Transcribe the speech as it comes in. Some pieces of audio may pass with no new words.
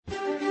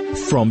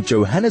From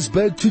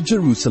Johannesburg to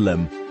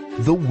Jerusalem,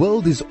 the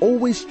world is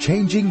always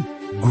changing,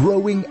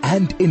 growing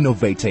and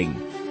innovating.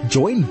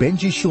 Join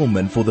Benji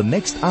Shulman for the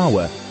next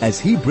hour as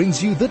he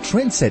brings you the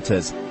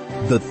trendsetters,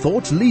 the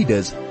thought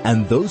leaders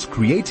and those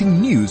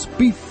creating news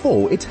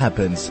before it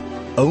happens.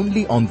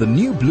 Only on the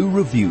New Blue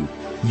Review,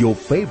 your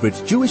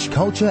favorite Jewish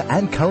culture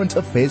and current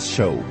affairs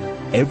show.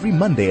 Every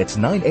Monday at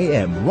 9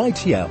 a.m. right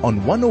here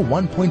on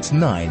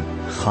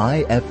 101.9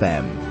 Chai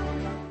FM.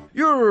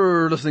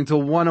 You're listening to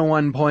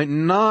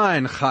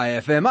 101.9 Chai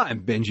FM.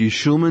 I'm Benji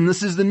Shulman.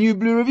 This is the New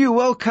Blue Review.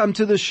 Welcome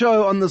to the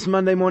show on this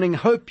Monday morning.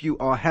 Hope you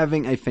are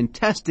having a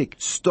fantastic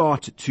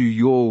start to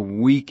your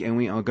week, and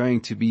we are going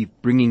to be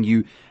bringing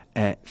you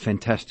a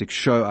fantastic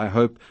show, I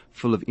hope,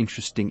 full of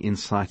interesting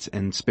insights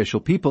and special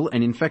people.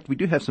 And in fact, we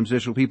do have some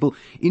special people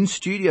in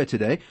studio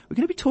today. We're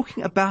going to be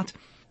talking about,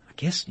 I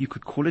guess you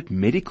could call it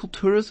medical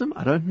tourism.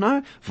 I don't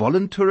know.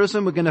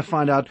 Voluntourism. We're going to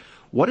find out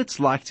what it's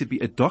like to be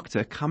a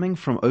doctor coming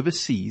from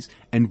overseas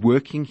and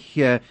working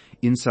here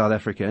in South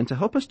Africa. And to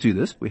help us do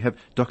this, we have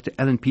Dr.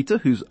 Alan Peter,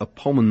 who's a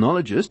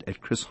pulmonologist at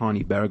Chris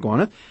Hani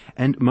Baragwanath,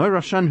 and Mo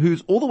Rashan,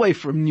 who's all the way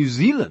from New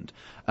Zealand,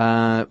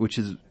 which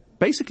is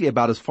basically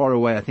about as far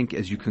away, I think,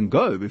 as you can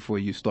go before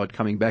you start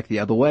coming back the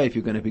other way if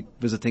you're going to be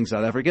visiting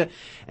South Africa.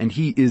 And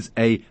he is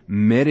a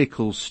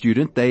medical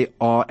student. They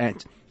are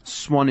at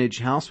Swanage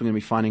House. We're going to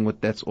be finding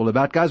what that's all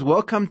about. Guys,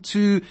 welcome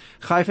to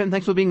Chai FM.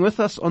 Thanks for being with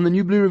us on the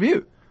New Blue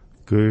Review.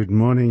 Good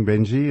morning,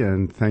 Benji,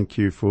 and thank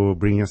you for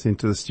bringing us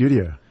into the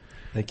studio.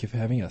 Thank you for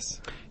having us.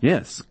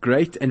 Yes,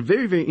 great, and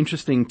very, very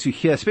interesting to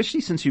hear,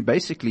 especially since you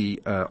basically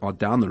are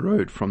down the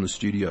road from the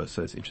studio,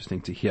 so it's interesting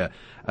to hear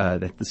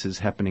that this is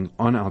happening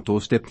on our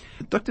doorstep.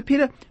 Dr.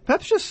 Peter,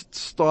 perhaps just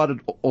started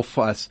off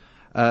for us.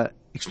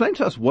 Explain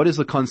to us, what is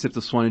the concept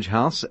of Swanage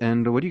House,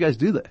 and what do you guys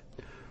do there?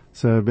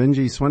 So,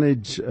 Benji,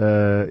 Swanage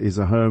is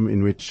a home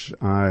in which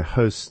I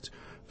host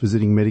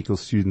visiting medical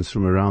students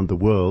from around the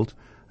world.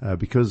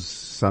 Because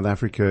South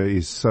Africa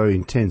is so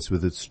intense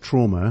with its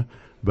trauma,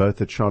 both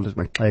at Charlotte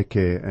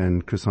Maxeke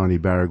and Chris Hani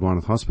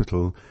Baragwanath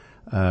Hospital,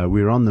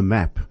 we're on the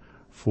map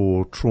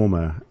for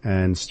trauma,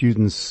 and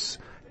students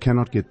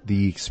cannot get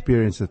the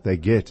experience that they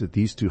get at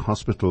these two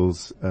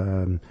hospitals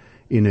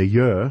in a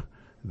year.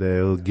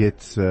 They'll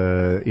get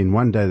in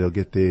one day they'll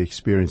get their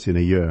experience in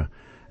a year.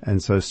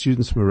 And so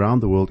students from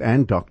around the world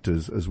and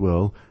doctors as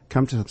well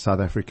come to South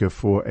Africa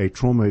for a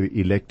trauma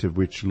elective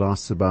which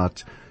lasts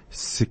about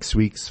 6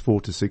 weeks,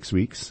 4 to 6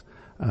 weeks.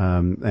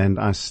 And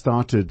I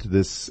started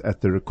this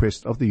at the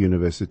request of the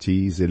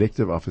university's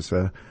elective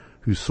officer,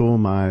 who saw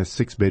my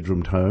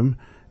 6-bedroomed home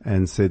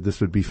and said this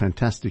would be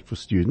fantastic for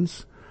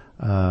students.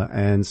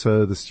 And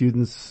so the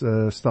students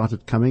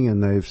started coming,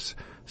 and they've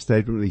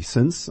stayed with me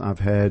since. I've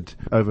had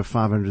over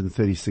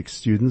 536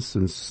 students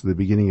since the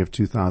beginning of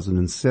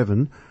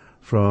 2007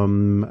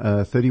 from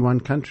 31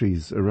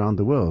 countries around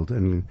the world.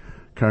 And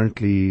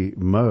currently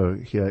Mo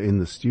here in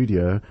the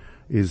studio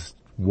is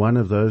one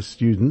of those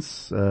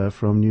students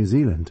from New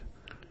Zealand.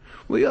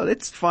 Well, yeah,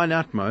 let's find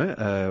out,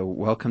 Mo.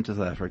 Welcome to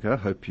South Africa.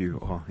 Hope you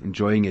are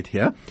enjoying it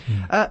here.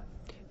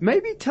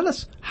 Maybe tell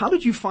us, how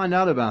did you find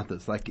out about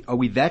this? Like, are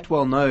we that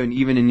well known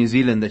even in New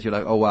Zealand that you're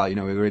like, oh wow, we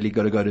really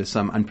got to go to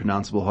some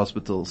unpronounceable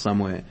hospital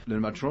somewhere, learn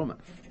about trauma?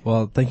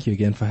 Well, thank you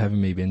again for having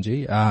me,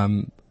 Benji.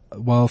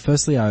 Well,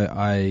 firstly,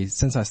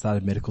 since I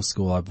started medical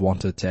school, I've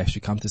wanted to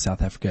actually come to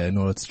South Africa in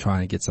order to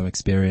try and get some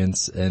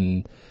experience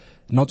in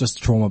not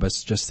just trauma, but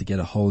just to get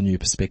a whole new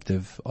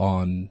perspective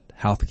on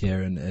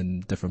healthcare in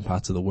different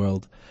parts of the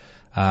world.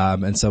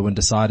 And so when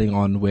deciding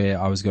on where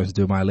I was going to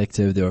do my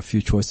elective, there were a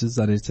few choices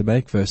I needed to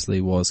make. Firstly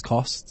was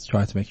costs,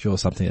 trying to make sure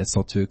something that's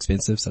not too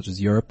expensive, such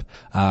as Europe,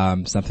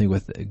 something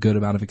with a good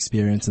amount of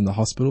experience in the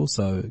hospital.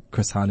 So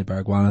Chris Hani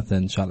Baragwanath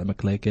and Charlotte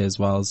Maxeke as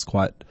well is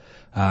quite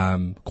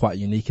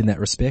unique in that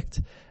respect.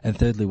 And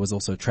thirdly was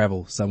also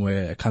travel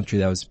somewhere, a country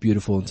that was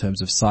beautiful in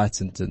terms of sights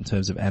and in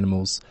terms of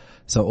animals.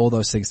 So all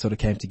those things sort of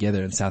came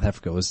together, and South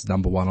Africa was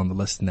number one on the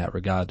list in that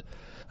regard.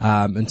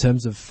 In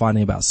terms of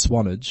finding about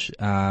Swanage,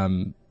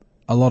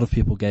 a lot of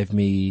people gave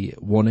me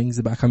warnings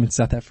about coming to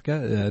South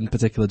Africa, in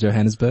particular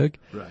Johannesburg.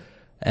 Right.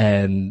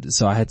 And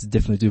so I had to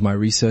definitely do my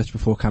research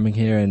before coming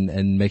here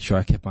and make sure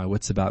I kept my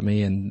wits about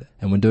me. And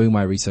when doing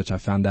my research, I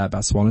found out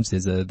about Swanage.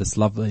 There's this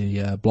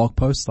lovely blog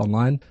post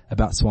online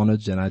about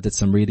Swanage, and I did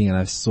some reading, and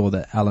I saw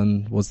that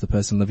Alan was the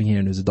person living here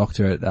and who's a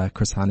doctor at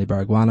Chris Hani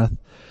Baragwanath.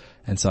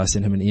 And so I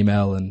sent him an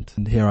email, and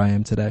here I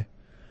am today.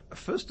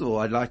 First of all,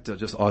 I'd like to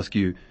just ask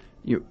you,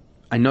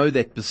 I know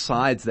that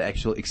besides the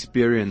actual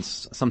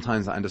experience,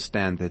 sometimes I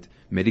understand that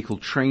medical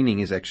training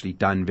is actually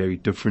done very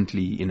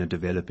differently in a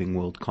developing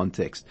world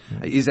context.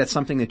 Yeah. Is that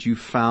something that you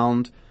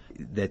found,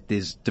 that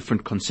there's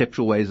different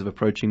conceptual ways of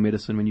approaching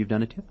medicine when you've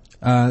done it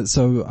here?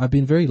 So I've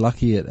been very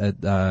lucky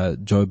at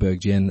Joburg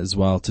Gen as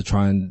well to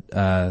try and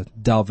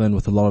delve in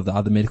with a lot of the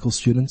other medical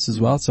students as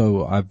well.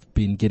 So I've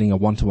been getting a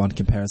one-to-one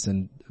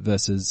comparison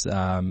versus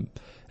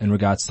in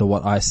regards to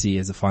what I see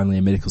as a final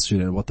year medical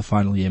student and what the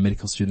final year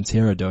medical students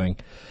here are doing.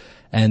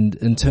 And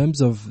in terms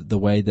of the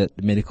way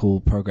that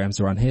medical programs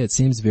are run here, it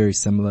seems very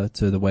similar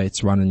to the way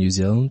it's run in New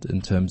Zealand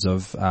in terms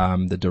of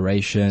the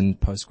duration,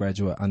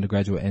 postgraduate,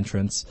 undergraduate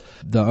entrance.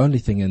 The only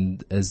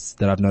thing is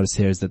that I've noticed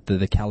here is that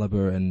the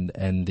caliber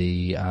and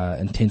the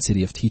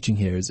intensity of teaching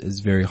here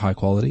is very high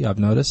quality, I've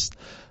noticed.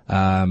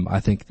 I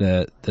think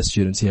that the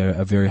students here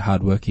are very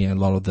hardworking, and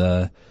a lot of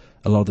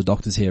the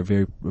doctors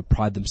here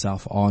pride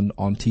themselves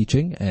on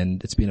teaching,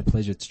 and it's been a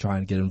pleasure to try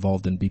and get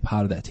involved and be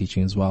part of that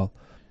teaching as well.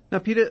 Now,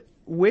 Peter,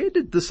 where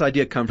did this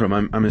idea come from?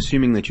 I'm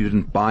assuming that you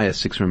didn't buy a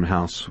 6-room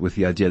house with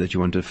the idea that you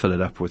wanted to fill it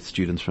up with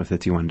students from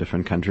 31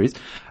 different countries.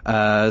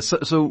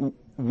 So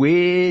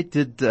where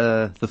did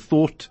the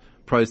thought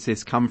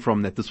process come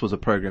from that this was a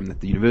program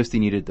that the university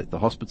needed, that the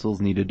hospitals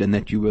needed, and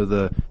that you were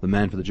the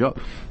man for the job?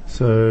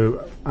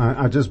 So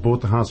I just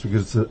bought the house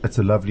because it's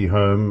a lovely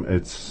home.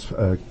 It's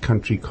a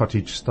country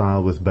cottage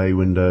style with bay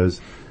windows,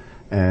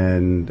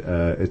 and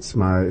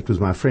it was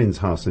my friend's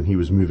house, and he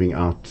was moving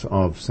out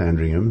of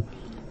Sandringham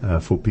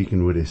for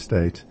Peakenwood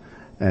Estate.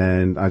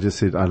 And I just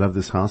said, I love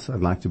this house, I'd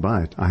like to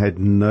buy it. I had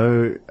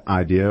no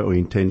idea or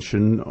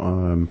intention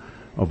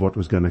of what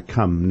was going to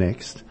come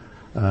next.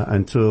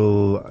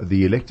 Until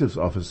the electives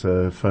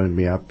officer phoned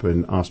me up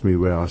and asked me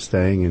where I was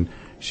staying, and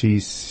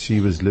she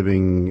was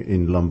living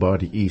in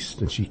Lombardy East,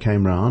 and she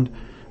came round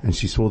and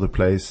she saw the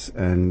place,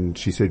 and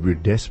she said, we're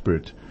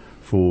desperate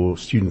for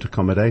student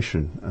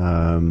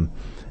accommodation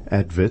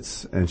at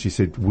Wits, and she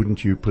said,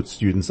 wouldn't you put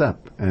students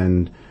up?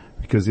 And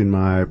because in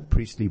my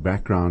priestly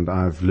background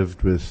I've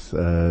lived with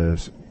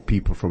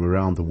people from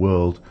around the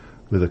world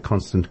with a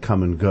constant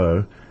come and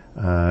go,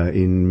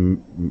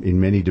 in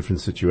many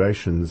different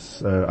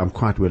situations, I'm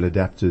quite well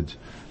adapted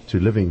to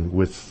living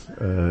with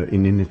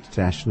in an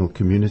international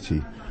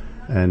community.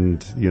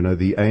 And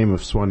the aim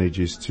of Swanage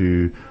is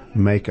to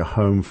make a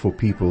home for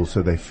people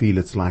so they feel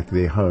it's like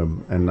their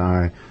home. And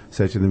I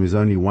say to them, there's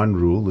only one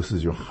rule: this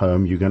is your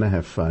home. You're going to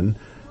have fun,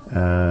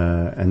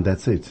 and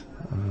that's it.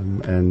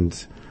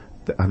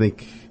 I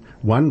think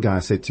one guy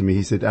said to me,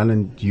 he said,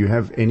 Alan, do you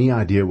have any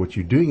idea what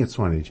you're doing at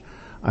Swanage?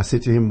 I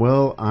said to him,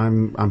 well,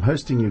 I'm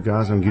hosting you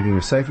guys. I'm giving you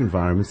a safe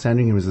environment.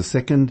 Sandringham is the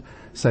second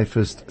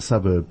safest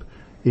suburb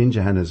in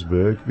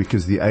Johannesburg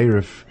because the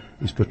ARIF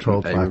is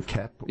patrolled by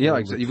CAP. Yeah,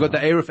 exactly. You've got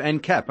the ARIF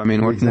and CAP. I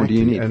mean, what more do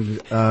you need? And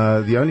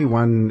the only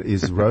one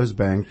is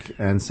Rosebank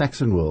and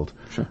Saxonwold.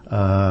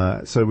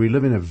 Sure. So we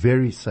live in a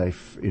very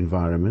safe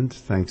environment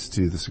thanks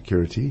to the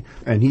security.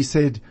 And he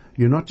said,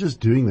 you're not just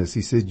doing this.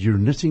 He said, you're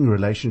knitting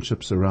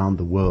relationships around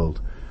the world.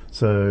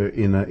 So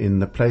in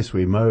the place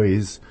where Mo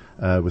is,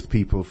 with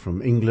people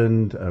from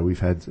England, we've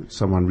had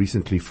someone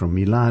recently from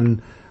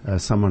Milan,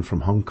 someone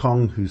from Hong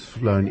Kong who's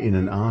flown in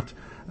and out.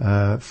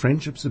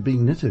 Friendships are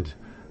being knitted,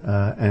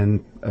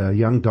 and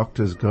young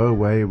doctors go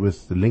away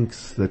with the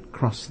links that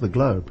cross the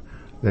globe,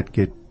 that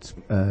get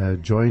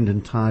joined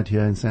and tied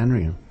here in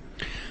Sandringham.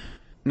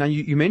 Now,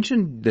 you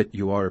mentioned that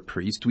you are a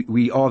priest.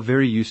 We are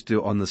very used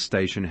to on the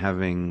station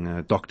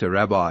having doctor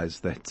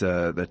rabbis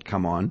that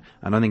come on.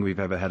 I don't think we've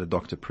ever had a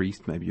doctor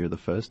priest. Maybe you're the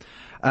first.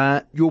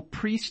 Your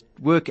priest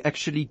work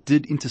actually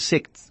did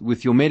intersect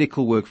with your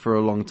medical work for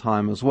a long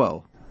time as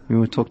well. You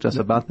want to talk to us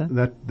about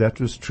that? That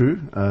was true.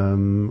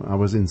 I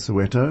was in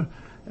Soweto,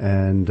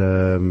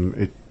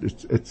 and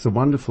it's a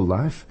wonderful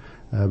life.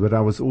 But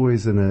I was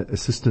always an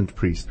assistant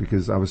priest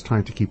because I was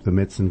trying to keep the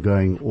medicine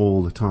going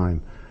all the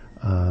time.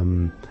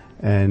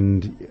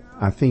 And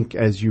I think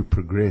as you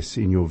progress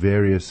in your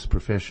various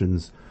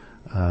professions,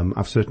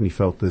 I've certainly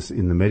felt this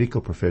in the medical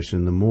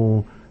profession, the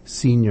more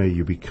senior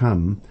you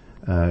become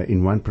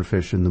in one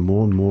profession, the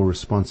more and more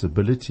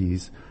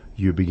responsibilities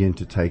you begin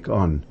to take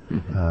on.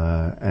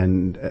 Mm-hmm.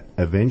 And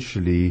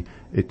eventually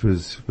it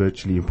was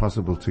virtually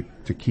impossible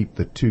to keep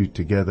the two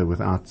together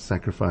without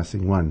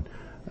sacrificing one.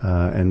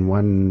 And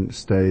one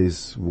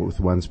stays with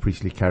one's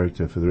priestly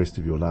character for the rest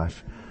of your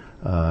life.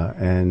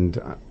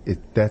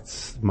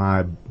 That's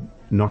my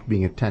not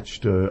being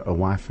attached to a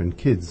wife and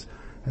kids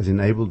has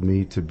enabled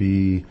me to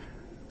be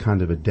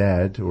kind of a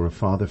dad or a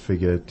father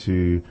figure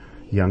to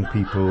young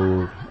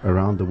people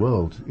around the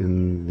world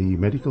in the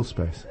medical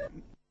space.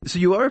 So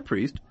you are a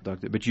priest,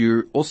 doctor, but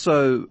you're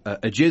also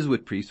a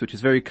Jesuit priest, which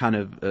is very kind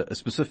of a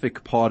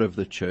specific part of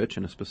the church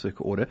and a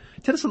specific order.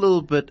 Tell us a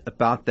little bit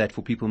about that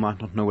for people who might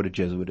not know what a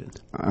Jesuit is.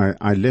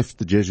 I left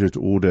the Jesuit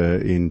order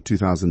in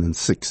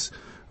 2006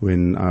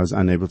 when I was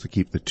unable to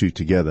keep the two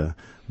together.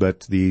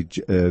 But the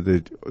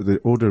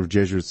order of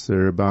Jesuits,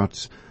 there are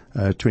about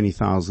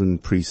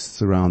 20,000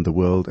 priests around the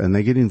world, and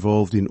they get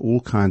involved in all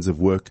kinds of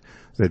work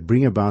that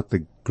bring about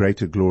the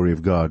greater glory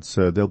of God.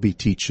 So they'll be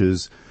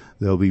teachers,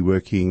 they'll be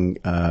working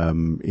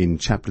in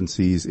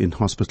chaplaincies, in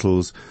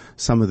hospitals.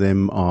 Some of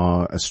them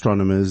are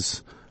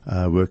astronomers,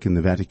 work in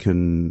the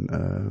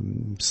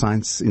Vatican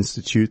science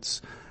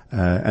institutes,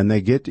 and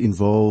they get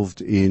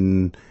involved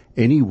in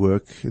any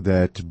work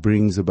that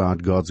brings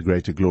about God's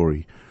greater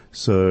glory.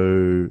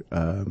 So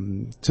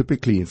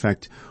typically, in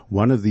fact,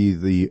 one of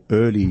the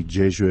early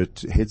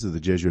Jesuit heads of the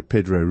Jesuit,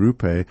 Pedro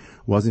Rupe,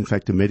 was in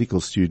fact a medical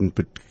student,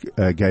 but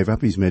gave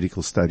up his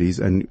medical studies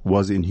and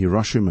was in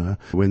Hiroshima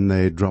when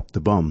they dropped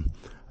the bomb.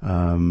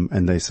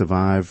 and they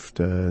survived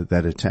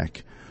that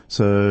attack.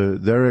 So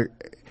the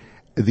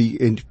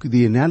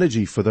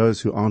analogy for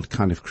those who aren't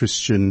kind of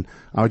Christian,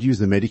 I would use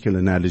the medical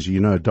analogy.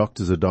 A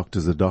doctor's a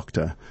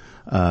doctor.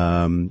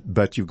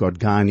 But you've got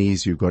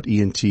gynaes, you've got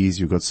ENTs,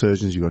 you've got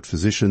surgeons, you've got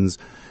physicians.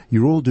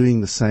 You're all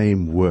doing the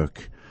same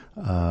work.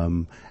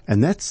 And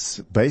that's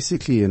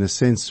basically, in a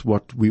sense,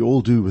 what we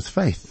all do with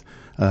faith.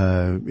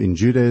 In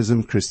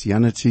Judaism,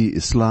 Christianity,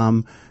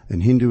 Islam,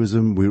 and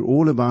Hinduism, we're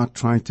all about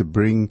trying to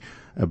bring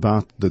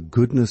about the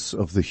goodness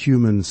of the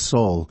human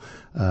soul,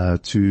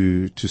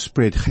 to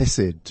spread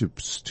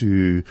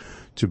chesed,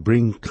 to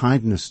bring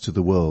kindness to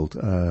the world,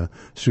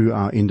 through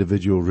our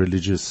individual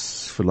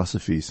religious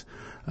philosophies.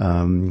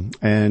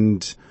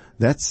 And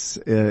that's,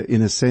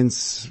 in a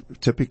sense,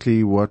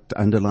 typically what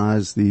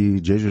underlies the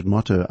Jesuit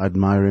motto, Ad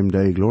Maiorem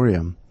Dei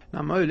Gloriam.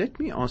 Now, Mo, let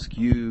me ask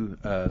you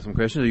some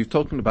questions. You've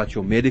talked about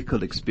your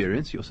medical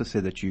experience. You also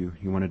said that you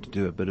wanted to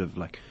do a bit of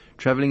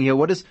traveling here.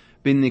 What has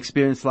been the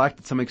experience like?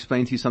 Did someone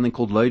explain to you something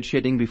called load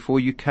shedding before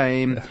you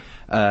came?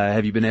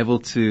 Have you been able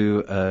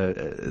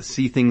to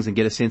see things and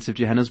get a sense of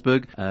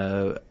Johannesburg?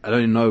 I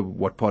don't know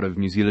what part of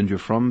New Zealand you're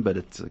from, but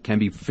it can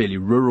be a fairly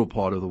rural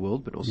part of the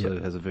world, but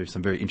also has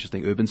some very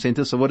interesting urban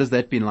centers. So what has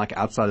that been like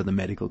outside of the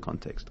medical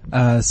context?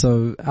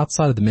 So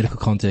outside of the medical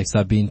context,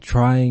 I've been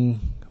trying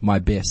my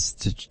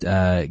best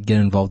to get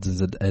involved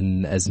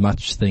in as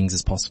much things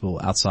as possible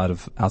outside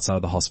of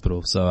the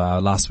hospital. So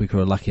last week we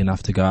were lucky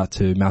enough to go out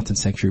to Mountain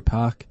Sanctuary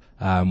Park,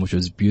 which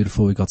was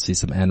beautiful. We got to see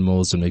some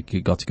animals and we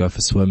got to go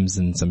for swims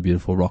in some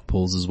beautiful rock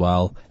pools as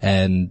well.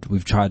 And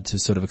we've tried to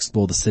sort of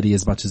explore the city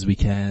as much as we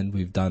can.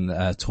 We've done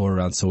a tour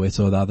around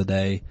Soweto the other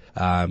day,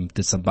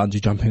 did some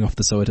bungee jumping off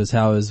the Soweto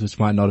towers, which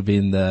might not have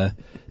been the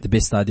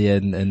best idea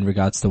in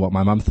regards to what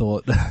my mum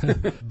thought.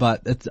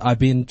 But I've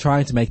been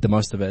trying to make the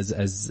most of it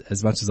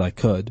as much as I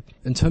could.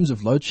 In terms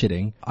of load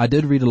shedding, I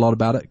did read a lot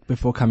about it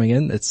before coming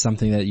in. It's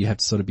something that you have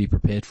to sort of be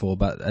prepared for.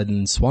 But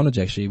in Swanage,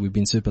 actually, we've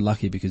been super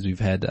lucky because we've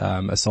had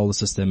a solar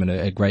system and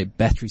a great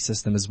battery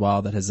system as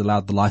well that has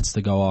allowed the lights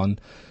to go on.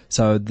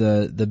 So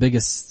the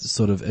biggest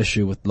sort of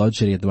issue with load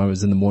shedding at the moment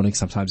is in the morning.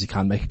 Sometimes you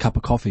can't make a cup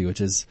of coffee, which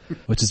is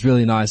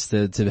really nice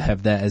to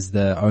have that as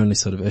the only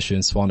sort of issue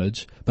in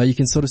Swanage. But you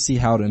can sort of see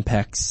how it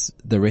impacts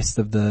the rest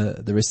of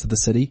the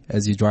city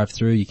as you drive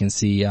through. You can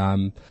see,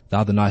 the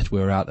other night we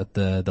were out at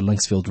the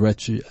Linksfield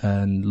Ridge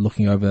and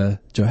looking over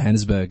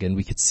Johannesburg, and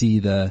we could see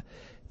the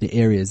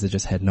areas that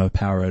just had no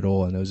power at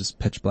all, and it was just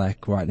pitch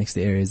black right next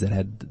to areas that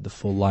had the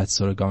full lights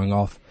sort of going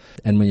off.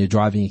 And when you're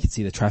driving, you can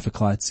see the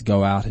traffic lights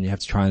go out, and you have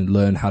to try and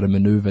learn how to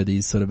maneuver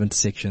these sort of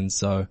intersections.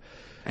 So,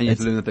 and you have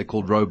to learn that they're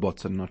called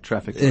robots and not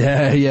traffic lights.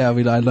 Yeah.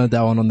 I learned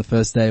that one on the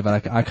first day,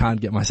 but I can't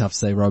get myself to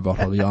say robot,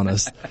 I'll be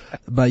honest.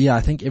 But yeah,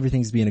 I think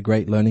everything's been a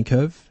great learning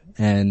curve,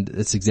 and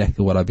it's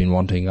exactly what I've been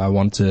wanting. I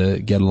want to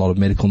get a lot of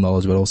medical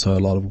knowledge, but also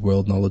a lot of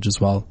world knowledge as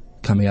well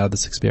coming out of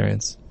this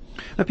experience.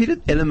 Now, Peter,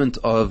 the element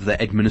of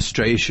the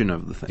administration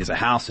of the thing is a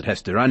house. It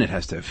has to run. It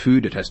has to have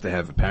food. It has to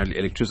have apparently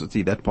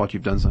electricity. That part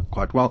you've done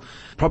quite well.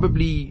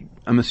 Probably,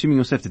 I'm assuming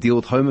you also have to deal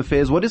with home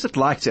affairs. What is it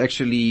like to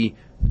actually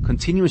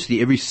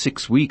continuously every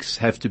 6 weeks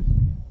have to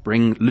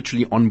bring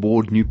literally on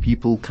board new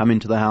people come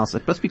into the house?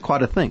 It must be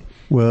quite a thing.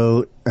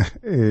 Well,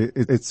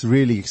 it's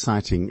really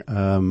exciting.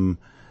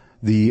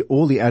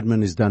 All the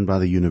admin is done by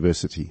the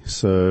university.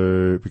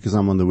 So, because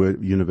I'm on the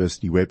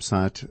university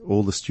website,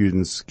 all the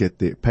students get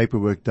their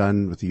paperwork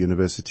done with the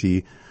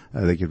university.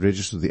 They get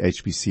registered with the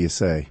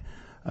HPCSA.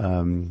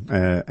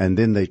 And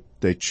then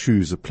they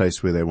choose a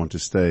place where they want to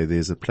stay.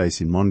 There's a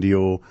place in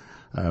Mondior,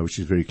 which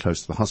is very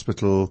close to the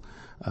hospital.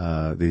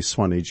 There's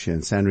Swanage here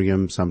in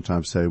Sandringham.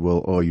 Sometimes say,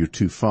 well, oh, you're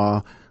too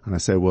far. And I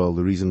say, well,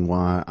 the reason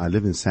why I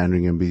live in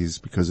Sandringham is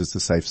because it's a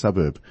safe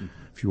suburb.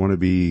 If you want to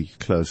be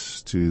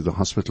close to the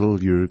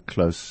hospital, you're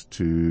close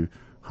to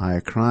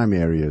higher crime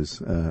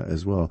areas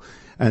as well.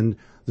 And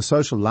the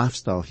social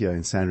lifestyle here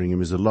in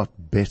Sandringham is a lot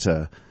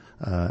better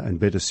and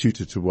better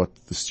suited to what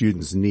the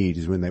students need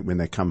is when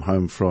they come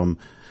home from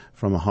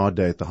a hard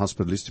day at the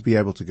hospital, is to be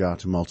able to go out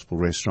to multiple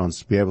restaurants,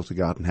 to be able to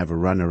go out and have a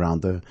run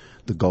around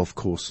the golf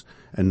course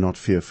and not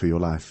fear for your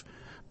life.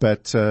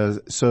 But,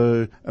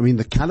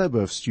 the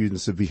caliber of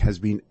students has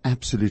been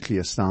absolutely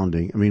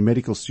astounding. I mean,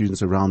 medical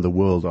students around the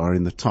world are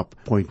in the top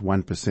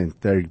 0.1%.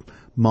 They're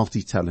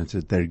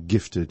multi-talented. They're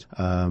gifted.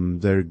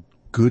 They're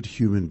good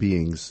human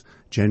beings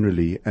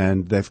generally,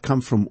 and they've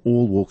come from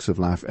all walks of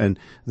life, and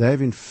they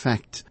have in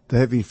fact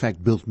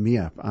built me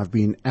up. I've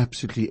been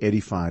absolutely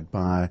edified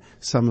by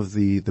some of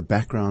the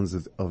backgrounds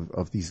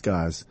of these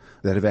guys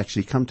that have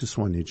actually come to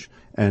Swanage,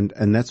 and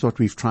that's what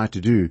we've tried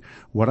to do.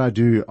 What I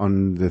do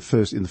in the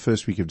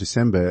first week of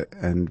December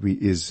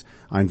is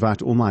I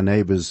invite all my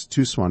neighbors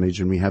to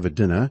Swanage and we have a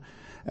dinner.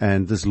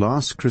 And this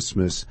last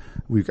Christmas,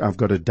 I've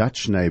got a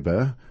Dutch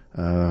neighbor,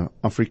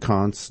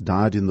 Afrikaans,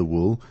 dyed in the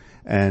wool.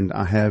 And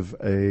I have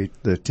the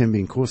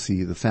Tembing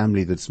Corsi, the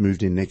family that's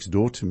moved in next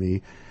door to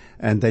me,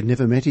 and they'd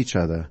never met each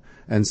other.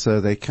 And so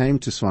they came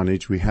to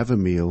Swanage, we have a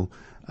meal,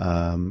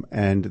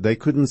 and they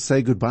couldn't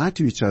say goodbye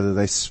to each other.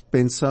 They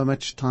spent so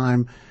much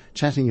time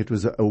chatting. It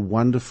was a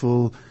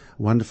wonderful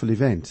wonderful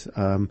event.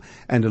 And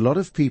a lot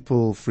of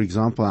people, for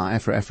example, our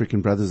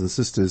Afro-African brothers and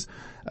sisters,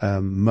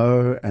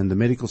 Mo and the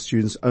medical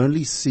students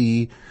only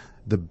see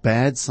the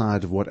bad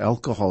side of what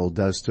alcohol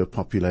does to a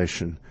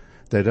population.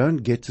 They don't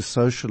get to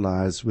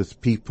socialize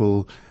with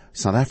people,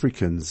 South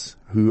Africans,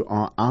 who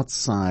are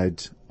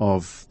outside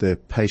of the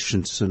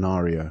patient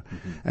scenario.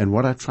 And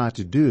what I try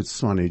to do at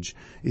Swanage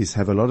is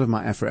have a lot of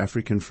my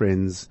Afro-African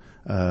friends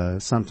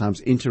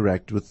sometimes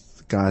interact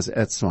with guys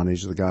at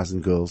Swanage, the guys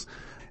and girls,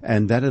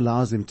 and that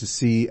allows them to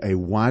see a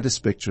wider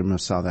spectrum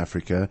of South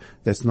Africa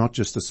that's not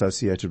just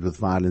associated with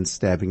violence,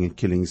 stabbing and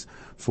killings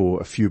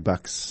for a few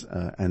bucks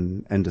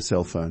and a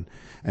cell phone.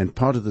 And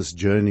part of this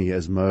journey,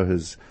 as Mo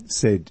has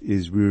said,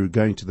 is we're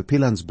going to the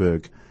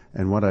Pilanesberg,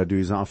 and what I do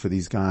is I offer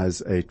these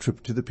guys a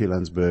trip to the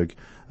Pilanesberg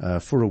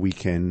for a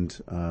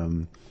weekend.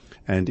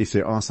 And if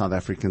there are South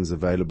Africans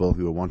available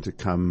who want to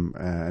come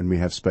and we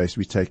have space,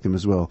 we take them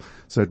as well.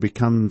 So it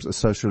becomes a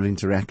social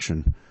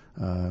interaction.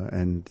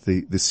 And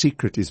the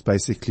secret is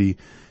basically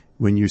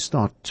when you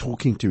start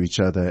talking to each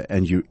other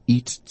and you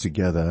eat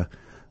together,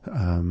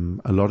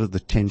 a lot of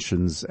the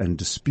tensions and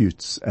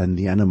disputes and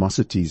the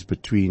animosities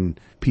between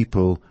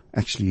people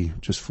actually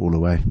just fall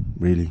away,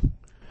 really.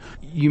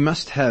 You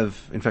must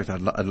have, in fact,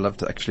 I'd love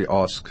to actually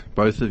ask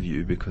both of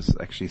you, because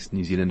actually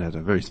New Zealand had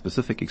a very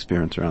specific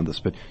experience around this,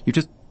 but you've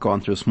just gone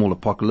through a small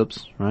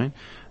apocalypse, right?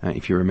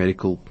 If you're a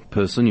medical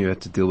person, you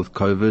had to deal with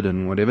COVID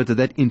and whatever. Did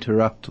that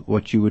interrupt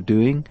what you were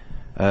doing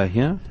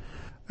here?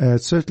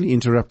 It certainly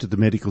interrupted the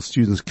medical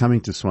students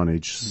coming to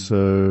Swanage.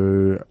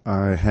 So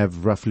I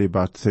have roughly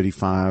about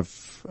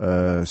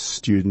 35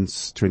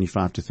 students,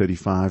 25 to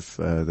 35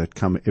 that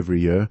come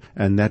every year,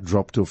 and that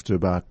dropped off to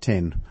about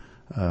 10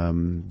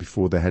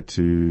 before they had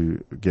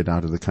to get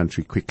out of the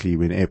country quickly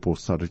when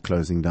airports started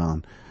closing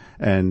down.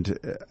 And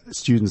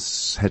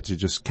students had to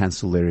just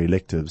cancel their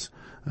electives,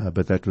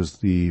 but that was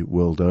the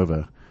world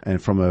over. And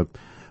from a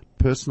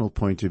personal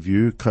point of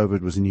view,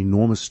 COVID was an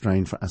enormous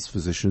strain for us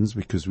physicians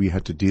because we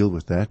had to deal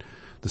with that.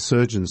 The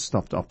surgeons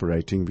stopped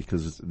operating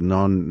because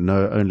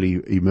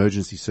only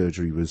emergency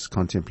surgery was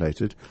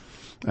contemplated.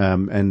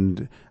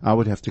 And I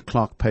would have to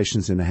clerk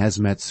patients in a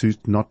hazmat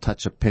suit, not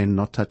touch a pen,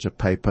 not touch a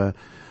paper,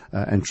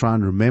 and try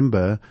and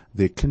remember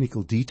their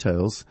clinical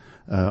details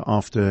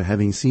after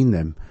having seen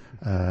them,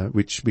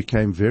 which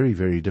became very,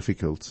 very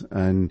difficult.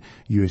 And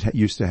you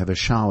used to have a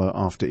shower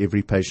after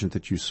every patient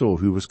that you saw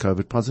who was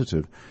COVID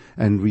positive.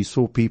 And we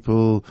saw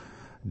people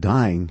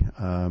dying,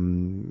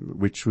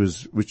 which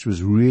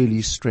was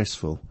really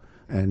stressful.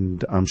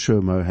 And I'm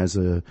sure Mo has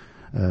an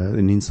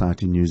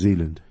insight in New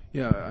Zealand.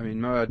 Yeah, I mean,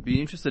 Mo, I'd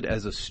be interested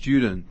as a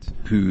student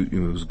who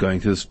was going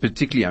through this,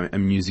 particularly,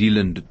 New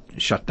Zealand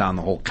shut down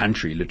the whole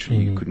country,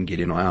 literally. You couldn't get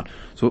in or out.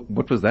 So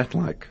what was that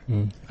like?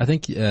 I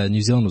think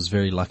New Zealand was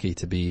very lucky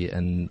to be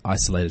an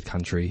isolated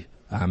country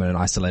and an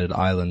isolated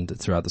island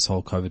throughout this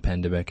whole COVID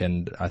pandemic.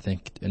 And I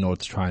think in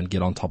order to try and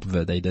get on top of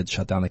it, they did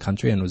shut down the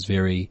country, and it was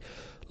very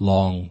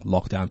long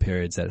lockdown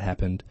periods that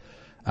happened.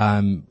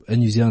 In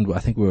New Zealand, I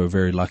think we were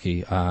very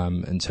lucky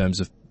in terms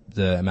of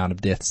the amount of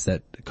deaths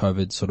that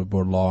COVID sort of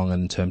brought along,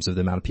 and in terms of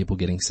the amount of people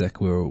getting sick,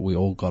 we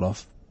all got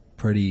off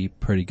pretty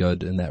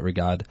good in that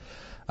regard.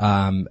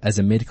 As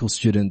a medical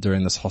student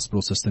during this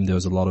hospital system, there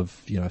was a lot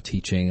of,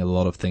 teaching, a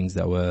lot of things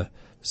that were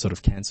sort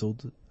of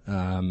cancelled,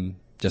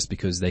 just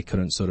because they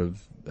couldn't sort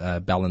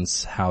of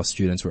balance how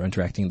students were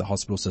interacting in the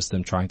hospital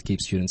system, trying to keep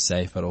students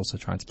safe, but also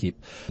trying to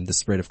keep the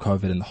spread of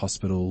COVID in the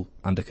hospital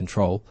under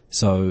control.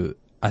 So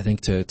I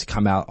think to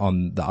come out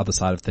on the other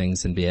side of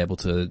things and be able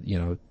to,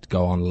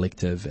 go on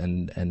elective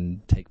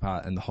and take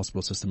part in the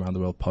hospital system around the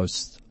world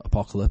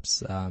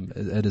post-apocalypse,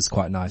 it is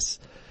quite nice.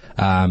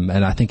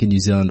 And I think in New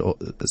Zealand,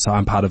 so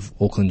I'm part of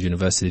Auckland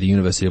University, the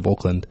University of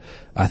Auckland.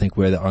 I think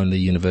we're the only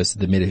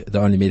university, the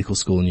only medical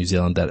school in New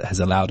Zealand that has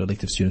allowed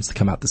elective students to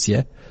come out this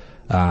year.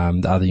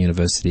 The other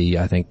university,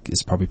 I think,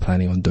 is probably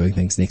planning on doing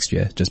things next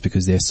year just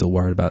because they're still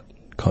worried about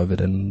COVID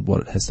and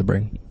what it has to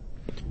bring.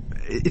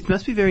 It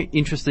must be very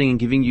interesting and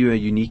giving you a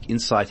unique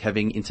insight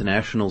having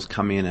internationals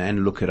come in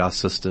and look at our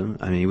system.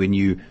 I mean, when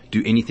you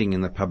do anything in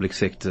the public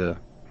sector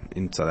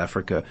in South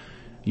Africa,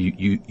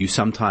 you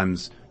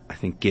sometimes, I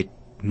think, get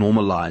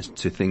normalized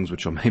to things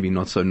which are maybe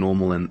not so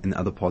normal in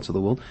other parts of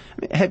the world.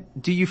 I mean,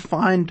 do you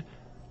find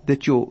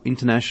that your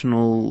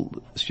international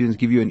students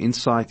give you an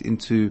insight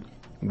into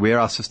where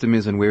our system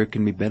is and where it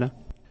can be better?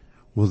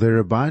 Well, their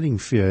abiding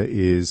fear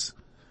is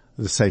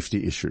the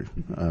safety issue.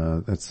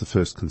 That's the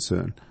first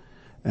concern.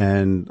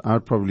 And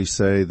I'd probably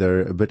say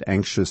they're a bit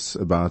anxious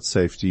about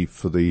safety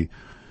for the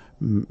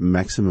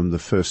maximum the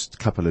first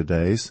couple of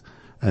days.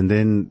 And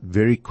then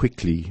very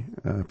quickly,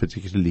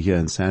 particularly here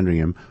in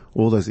Sandringham,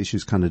 all those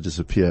issues kind of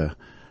disappear.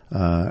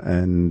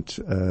 And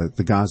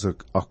the guys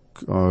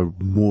are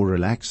more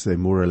relaxed. They're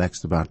more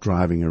relaxed about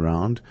driving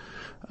around.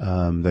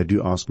 They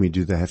do ask me,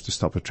 do they have to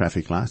stop at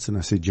traffic lights? And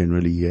I say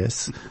generally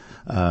yes.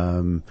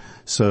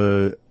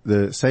 So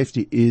the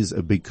safety is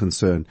a big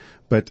concern.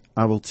 But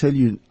I will tell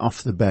you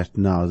off the bat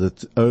now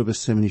that over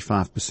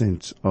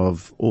 75%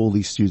 of all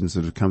these students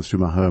that have come through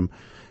my home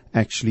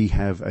actually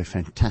have a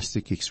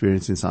fantastic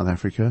experience in South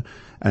Africa,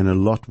 and a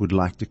lot would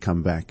like to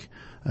come back.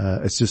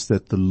 It's just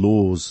that the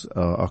laws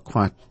are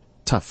quite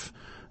tough,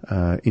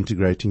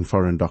 integrating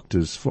foreign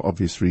doctors for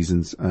obvious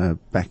reasons,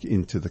 back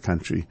into the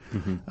country.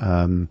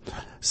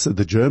 So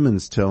the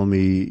Germans tell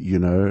me,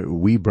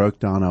 we broke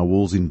down our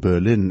walls in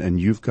Berlin, and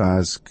you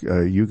guys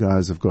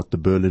have got the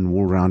Berlin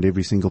Wall around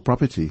every single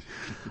property.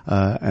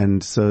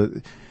 And so,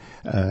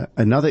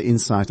 another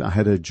insight, I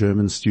had a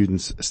German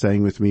student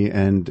staying with me,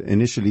 and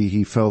initially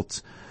he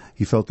felt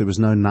there was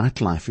no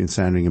nightlife in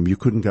Sandringham. You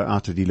couldn't go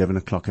out at 11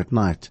 o'clock at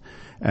night.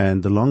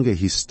 And the longer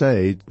he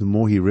stayed, the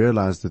more he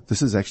realized that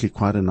this is actually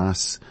quite a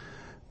nice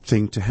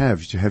thing to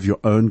have your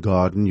own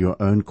garden, your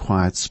own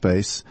quiet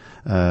space.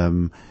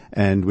 And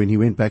when he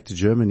went back to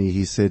Germany,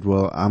 he said,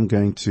 well, I'm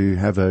going to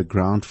have a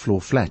ground floor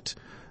flat.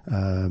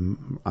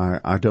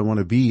 I don't want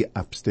to be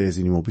upstairs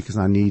anymore because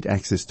I need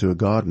access to a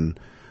garden.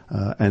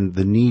 And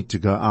the need to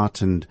go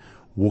out and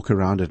walk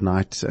around at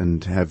night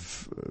and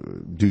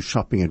do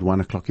shopping at 1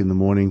 o'clock in the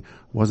morning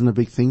wasn't a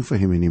big thing for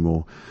him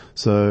anymore.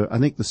 So I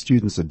think the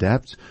students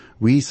adapt.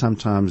 We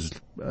sometimes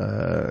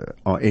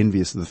are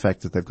envious of the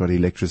fact that they've got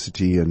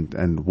electricity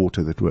and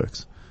water that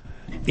works.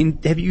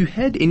 Have you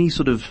had any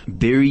sort of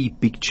very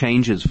big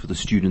changes for the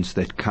students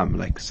that come?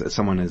 Like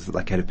someone has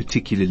had a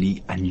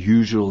particularly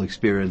unusual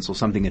experience or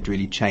something that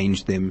really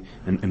changed them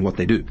and what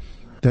they do?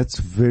 That's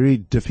very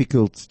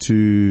difficult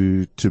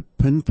to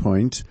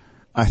pinpoint.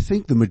 I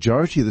think the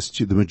majority of the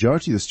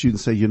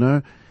students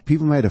say,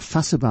 people made a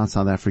fuss about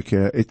South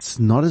Africa. It's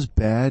not as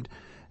bad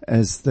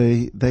as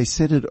they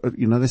said it.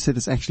 They said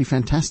it's actually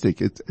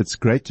fantastic. It's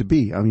great to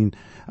be. I mean,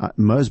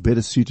 Mo's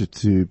better suited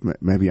to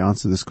maybe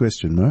answer this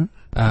question. Mo?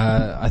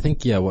 I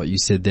think, what you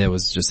said there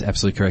was just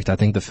absolutely correct. I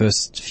think the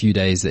first few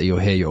days that you're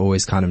here, you're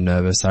always kind of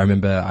nervous. I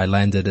remember I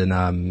landed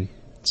in,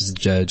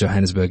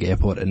 Johannesburg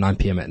airport at 9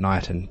 p.m. at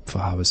night, and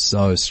I was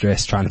so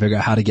stressed trying to figure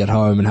out how to get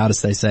home and how to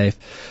stay safe.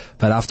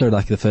 But after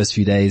the first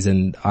few days,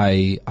 and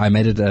I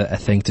made it a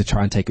thing to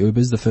try and take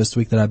Ubers the first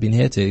week that I've been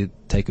here, to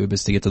take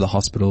Ubers to get to the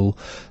hospital,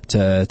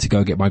 to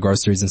go get my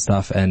groceries and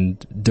stuff.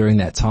 And during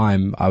that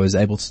time, I was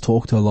able to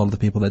talk to a lot of the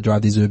people that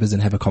drive these Ubers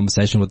and have a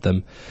conversation with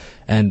them.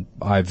 And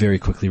I very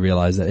quickly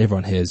realized that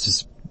everyone here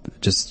is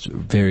just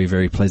very,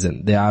 very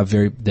pleasant. There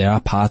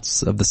are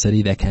parts of the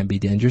city that can be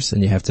dangerous,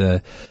 and you have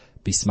to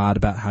be smart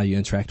about how you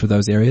interact with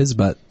those areas,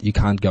 but you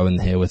can't go in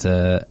here with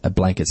a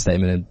blanket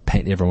statement and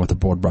paint everyone with a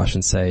broad brush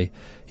and say,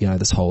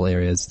 this whole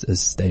area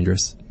is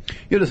dangerous.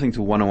 You're listening to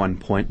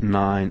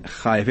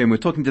 101.9 Chai FM. We're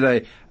talking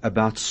today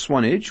about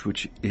Swanage,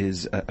 which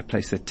is a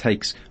place that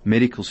takes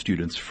medical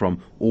students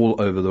from all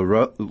over the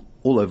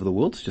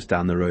world. It's just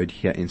down the road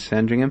here in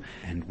Sandringham,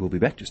 and we'll be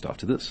back just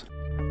after this.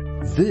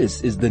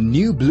 This is the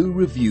New Blue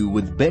Review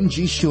with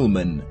Benji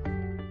Shulman.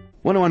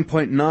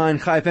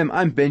 101.9 Chai FM.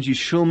 I'm Benji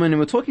Shulman, and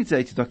we're talking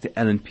today to Dr.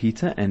 Alan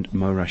Peter and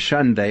Mo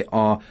Rashan. They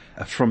are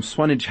from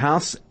Swanage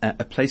House,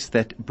 a place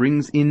that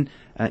brings in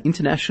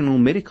international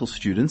medical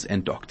students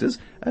and doctors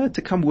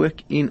to come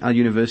work in our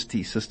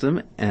university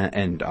system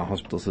and our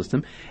hospital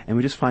system. And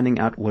we're just finding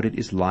out what it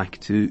is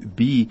like to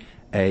be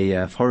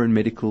a foreign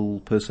medical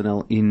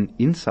personnel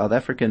in South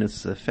Africa, and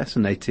it's a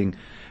fascinating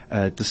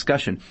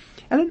discussion.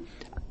 Alan,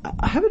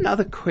 I have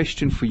another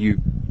question for you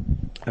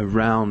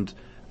around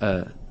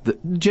the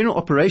general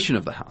operation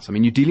of the house. I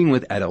mean, you're dealing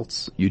with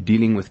adults. You're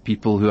dealing with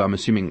people who, I'm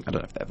assuming, I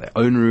don't know if they have their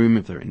own room,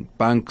 if they're in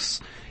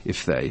bunks,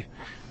 if they,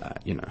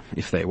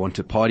 if they want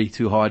to party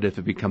too hard, if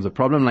it becomes a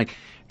problem.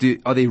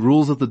 Are there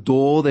rules at the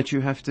door that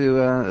you have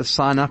to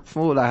sign up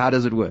for? How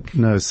does it work?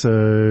 No,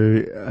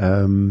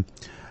 so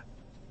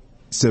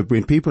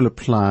when people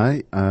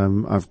apply,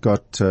 I've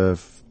got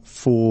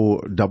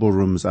 4 double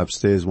rooms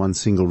upstairs, 1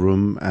 single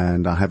room,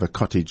 and I have a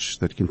cottage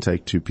that can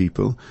take 2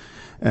 people.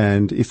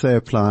 And if they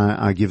apply,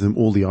 I give them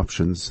all the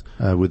options.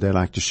 Would they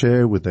like to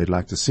share? Would they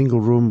like a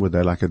single room? Would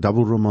they like a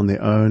double room on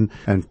their own?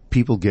 And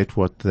people get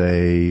what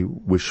they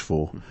wish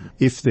for. Mm-hmm.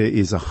 If there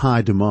is a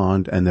high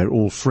demand and they're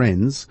all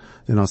friends,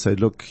 then I'll say,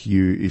 look,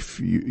 you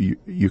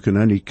can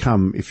only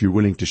come if you're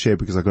willing to share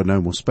because I've got no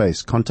more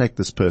space. Contact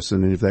this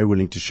person, and if they're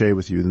willing to share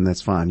with you, then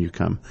that's fine. You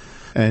come.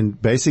 And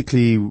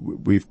basically,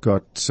 we've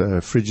got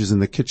fridges in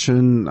the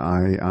kitchen.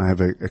 I have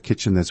a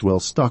kitchen that's well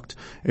stocked.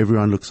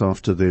 Everyone looks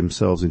after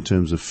themselves in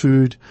terms of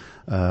food.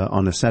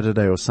 On a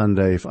Saturday or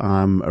Sunday, if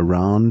I'm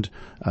around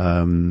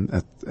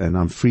and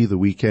I'm free the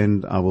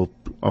weekend, I will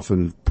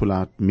often pull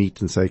out meat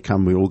and say,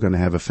 come, we're all going to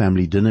have a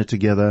family dinner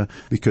together,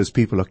 because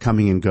people are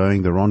coming and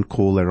going. They're on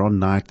call, they're on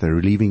night,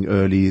 they're leaving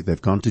early,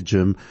 they've gone to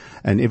gym,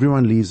 and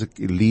everyone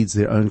leads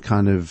their own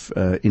kind of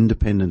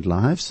independent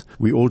lives.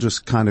 We all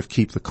just kind of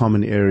keep the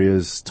common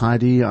areas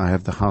tidy. I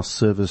have the house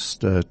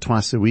serviced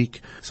twice a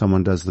week.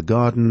 Someone does the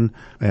garden,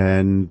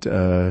 and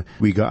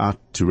we go out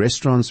to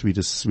restaurants. We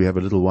have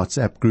a little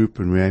WhatsApp group,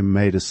 and we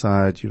may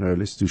decide,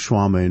 let's do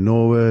shawarma in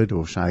Norwood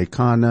or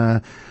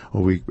shaikana,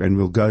 and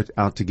we'll go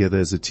out together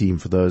as a team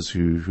for those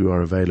who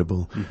are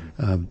available.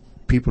 Mm-hmm.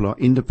 people are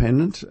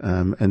independent,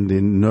 and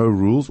then no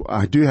rules.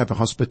 I do have a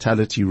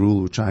hospitality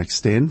rule which I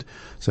extend.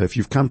 So if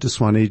you've come to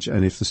Swanage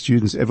and if the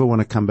students ever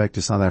want to come back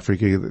to South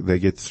Africa, they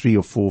get 3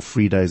 or 4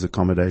 free days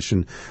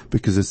accommodation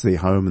because it's their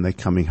home and they're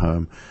coming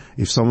home.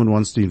 If someone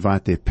wants to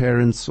invite their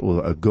parents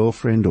or a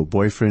girlfriend or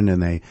boyfriend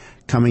and they're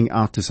coming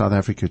out to South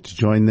Africa to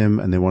join them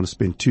and they want to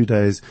spend 2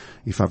 days,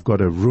 if I've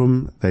got a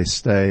room, they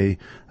stay,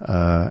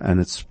 and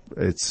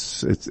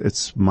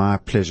it's my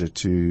pleasure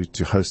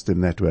to host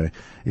them that way.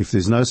 If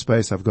there's no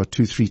space, I've got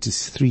 2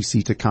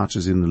 3-seater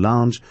couches in the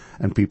lounge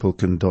and people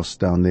can doss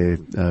down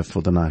there,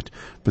 for the night.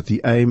 But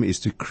the aim is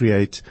to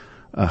create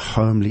a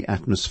homely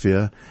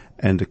atmosphere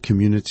and a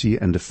community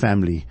and a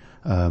family.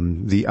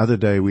 The other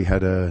day we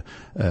had a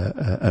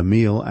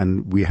meal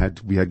and we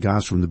had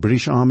guys from the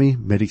British Army,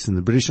 medics in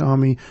the British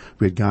Army.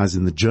 We had guys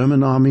in the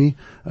German Army,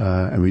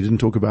 and we didn't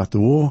talk about the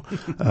war.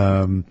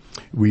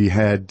 We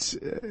had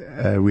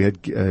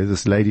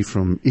this lady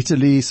from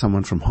Italy,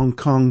 someone from Hong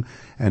Kong.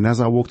 And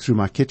as I walked through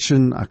my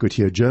kitchen, I could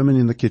hear German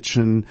in the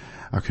kitchen.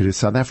 I could hear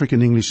South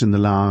African English in the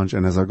lounge.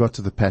 And as I got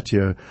to the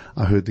patio,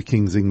 I heard the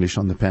King's English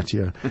on the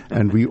patio.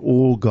 And we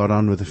all got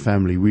on with the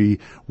family. We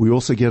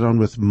also get on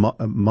with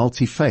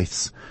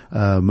multi-faiths.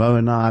 Mo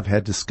and I have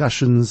had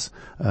discussions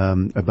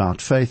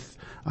about faith.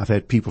 I've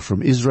had people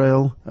from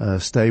Israel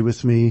stay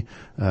with me,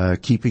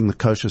 keeping as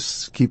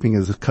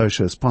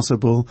kosher as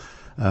possible.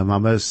 My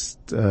most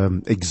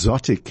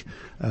exotic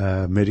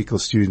medical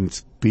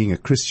student, being a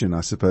Christian,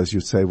 I suppose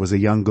you'd say, was a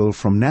young girl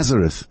from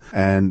Nazareth,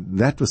 and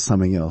that was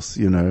something else,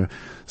 you know.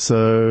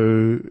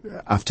 So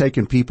I've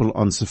taken people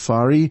on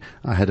safari.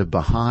 I had a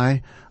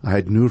Baha'i. I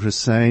had Nur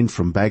Hussein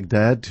from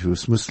Baghdad, who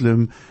was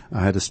Muslim. I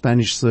had a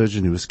Spanish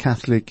surgeon who was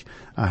Catholic.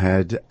 I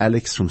had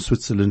Alex from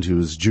Switzerland who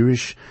was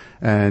Jewish.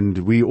 And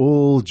we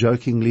all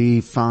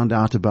jokingly found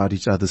out about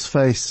each other's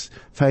faiths,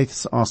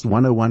 asked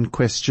 101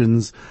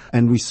 questions,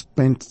 and we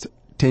spent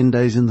 10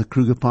 days in the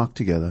Kruger Park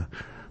together.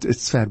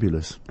 It's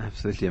fabulous.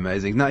 Absolutely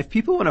amazing. Now, if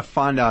people want to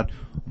find out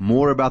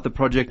more about the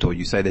project, or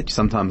you say that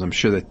sometimes I'm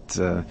sure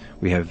that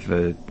we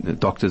have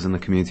doctors in the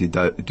community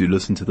do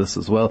listen to this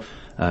as well,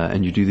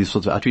 and you do these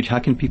sorts of outreach, how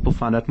can people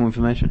find out more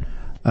information?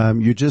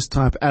 You just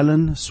type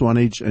Alan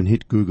Swanage and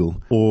hit Google,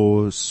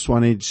 or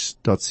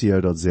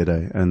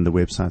swanage.co.za, and the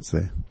website's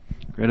there.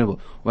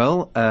 Incredible.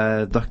 Well,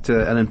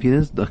 Dr. Alan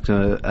Peters,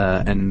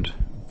 and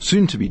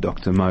soon to be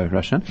Dr. Mo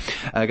Russia.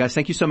 Guys,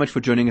 thank you so much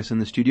for joining us in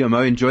the studio.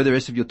 Mo, enjoy the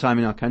rest of your time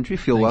in our country.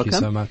 Feel welcome.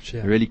 Thank you so much.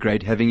 Yeah. Really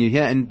great having you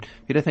here. And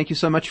Peter, thank you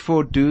so much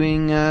for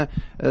doing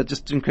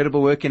just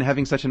incredible work and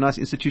having such a nice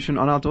institution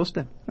on our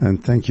doorstep.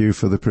 And thank you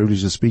for the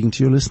privilege of speaking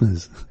to your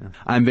listeners.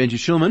 I'm Benji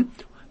Shulman,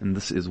 and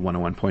this is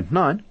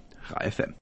 101.9 Chai FM.